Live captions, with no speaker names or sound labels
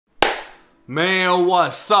Man,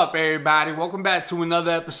 what's up, everybody? Welcome back to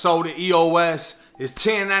another episode of EOS. It's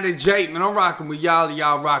 10 out of Jake, man. I'm rocking with y'all,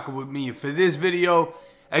 y'all rocking with me. And for this video,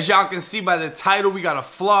 as y'all can see by the title, we got a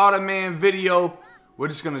Florida man video. We're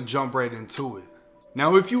just gonna jump right into it.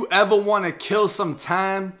 Now, if you ever want to kill some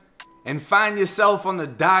time and find yourself on the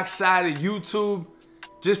dark side of YouTube,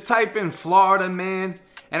 just type in Florida man,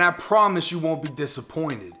 and I promise you won't be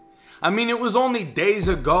disappointed. I mean, it was only days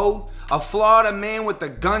ago, a Florida man with the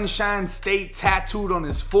Gunshine State tattooed on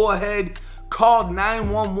his forehead called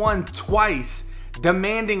 911 twice,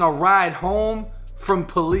 demanding a ride home from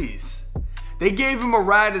police. They gave him a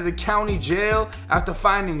ride to the county jail after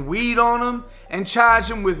finding weed on him and charged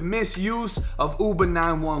him with misuse of Uber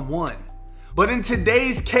 911. But in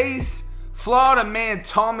today's case, Florida man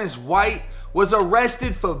Thomas White was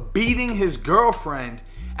arrested for beating his girlfriend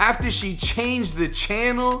after she changed the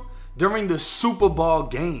channel during the Super Bowl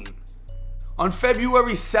game. On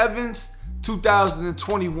February 7th,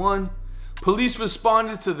 2021, police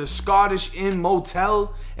responded to the Scottish Inn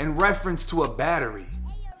Motel in reference to a battery.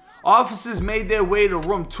 Officers made their way to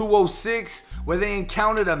room 206 where they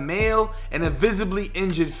encountered a male and a visibly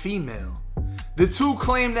injured female. The two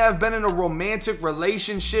claimed to have been in a romantic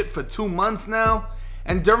relationship for 2 months now,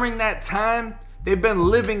 and during that time, they've been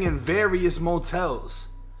living in various motels.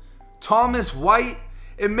 Thomas White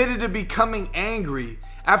admitted to becoming angry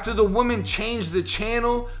after the woman changed the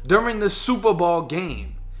channel during the Super Bowl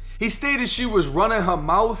game. He stated she was running her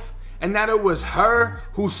mouth and that it was her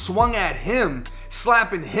who swung at him,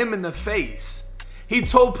 slapping him in the face. He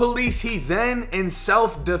told police he then, in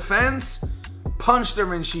self-defense, punched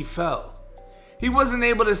her and she fell. He wasn't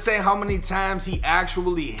able to say how many times he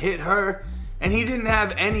actually hit her, and he didn't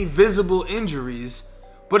have any visible injuries,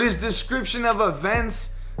 but his description of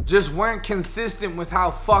events just weren't consistent with how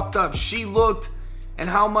fucked up she looked and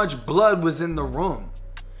how much blood was in the room.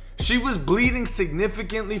 She was bleeding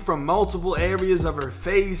significantly from multiple areas of her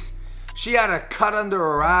face. She had a cut under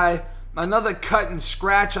her eye, another cut and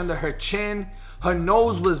scratch under her chin, her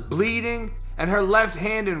nose was bleeding, and her left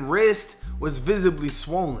hand and wrist was visibly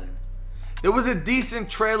swollen. There was a decent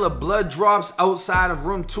trail of blood drops outside of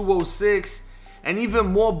room 206 and even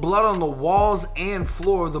more blood on the walls and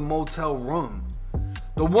floor of the motel room.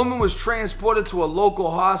 The woman was transported to a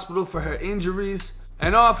local hospital for her injuries,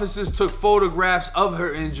 and officers took photographs of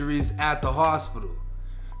her injuries at the hospital.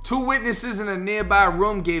 Two witnesses in a nearby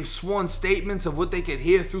room gave sworn statements of what they could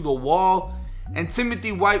hear through the wall, and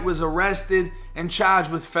Timothy White was arrested and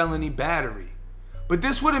charged with felony battery. But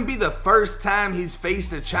this wouldn't be the first time he's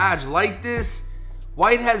faced a charge like this.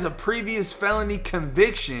 White has a previous felony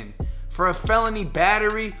conviction for a felony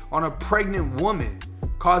battery on a pregnant woman,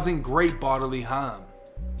 causing great bodily harm.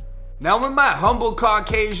 Now, in my humble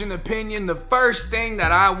Caucasian opinion, the first thing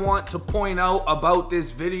that I want to point out about this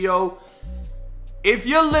video, if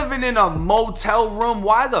you're living in a motel room,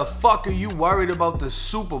 why the fuck are you worried about the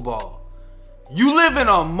Super Bowl? You live in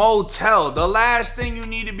a motel. The last thing you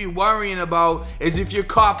need to be worrying about is if you're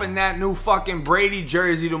copping that new fucking Brady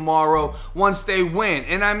jersey tomorrow once they win.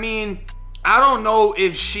 And I mean, I don't know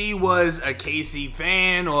if she was a KC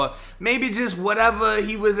fan or maybe just whatever,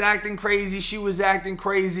 he was acting crazy, she was acting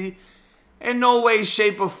crazy. In no way,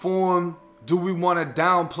 shape, or form do we want to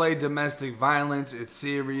downplay domestic violence. It's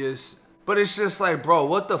serious. But it's just like, bro,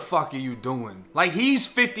 what the fuck are you doing? Like, he's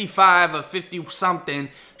 55 or 50 something.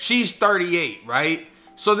 She's 38, right?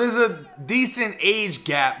 So there's a decent age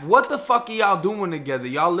gap. What the fuck are y'all doing together?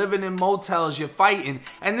 Y'all living in motels, you're fighting.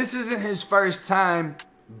 And this isn't his first time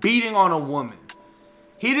beating on a woman.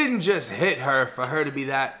 He didn't just hit her for her to be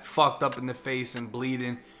that fucked up in the face and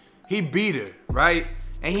bleeding. He beat her, right?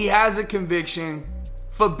 And he has a conviction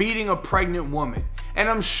for beating a pregnant woman. And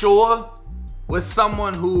I'm sure with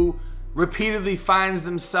someone who repeatedly finds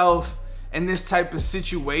themselves in this type of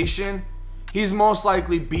situation, he's most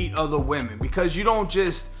likely beat other women, because you don't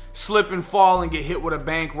just slip and fall and get hit with a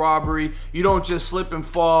bank robbery. You don't just slip and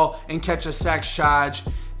fall and catch a sex charge.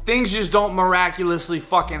 Things just don't miraculously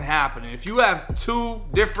fucking happen. If you have two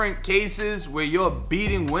different cases where you're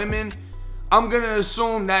beating women, I'm gonna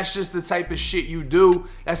assume that's just the type of shit you do.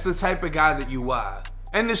 That's the type of guy that you are.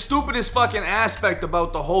 And the stupidest fucking aspect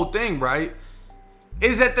about the whole thing, right,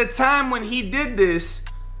 is at the time when he did this,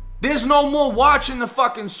 there's no more watching the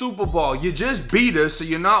fucking Super Bowl. You just beat her, so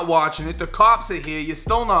you're not watching it. The cops are here, you're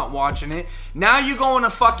still not watching it. Now you're going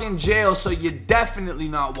to fucking jail, so you're definitely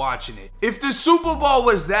not watching it. If the Super Bowl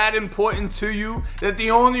was that important to you, that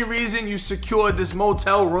the only reason you secured this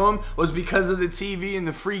motel room was because of the TV and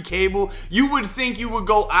the free cable, you would think you would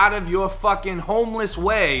go out of your fucking homeless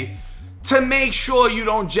way to make sure you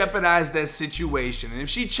don't jeopardize that situation. And if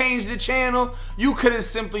she changed the channel, you could have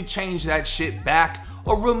simply changed that shit back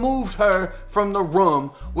or removed her from the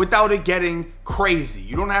room without it getting crazy.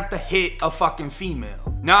 You don't have to hit a fucking female.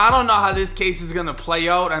 Now, I don't know how this case is gonna play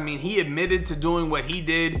out. I mean, he admitted to doing what he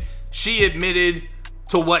did. She admitted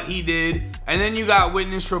to what he did. And then you got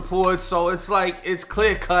witness reports, so it's like, it's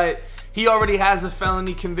clear cut. He already has a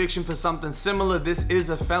felony conviction for something similar. This is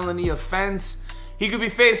a felony offense. He could be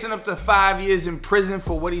facing up to 5 years in prison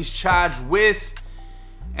for what he's charged with.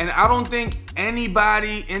 And I don't think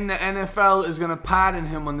anybody in the NFL is gonna pardon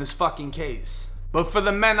him on this fucking case. But for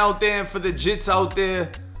the men out there and for the jits out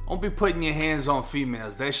there, don't be putting your hands on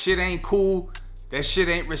females. That shit ain't cool. That shit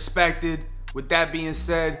ain't respected. With that being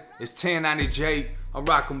said, it's 1090 Jake. I'm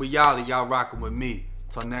rocking with y'all and y'all rocking with me.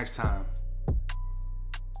 Till next time.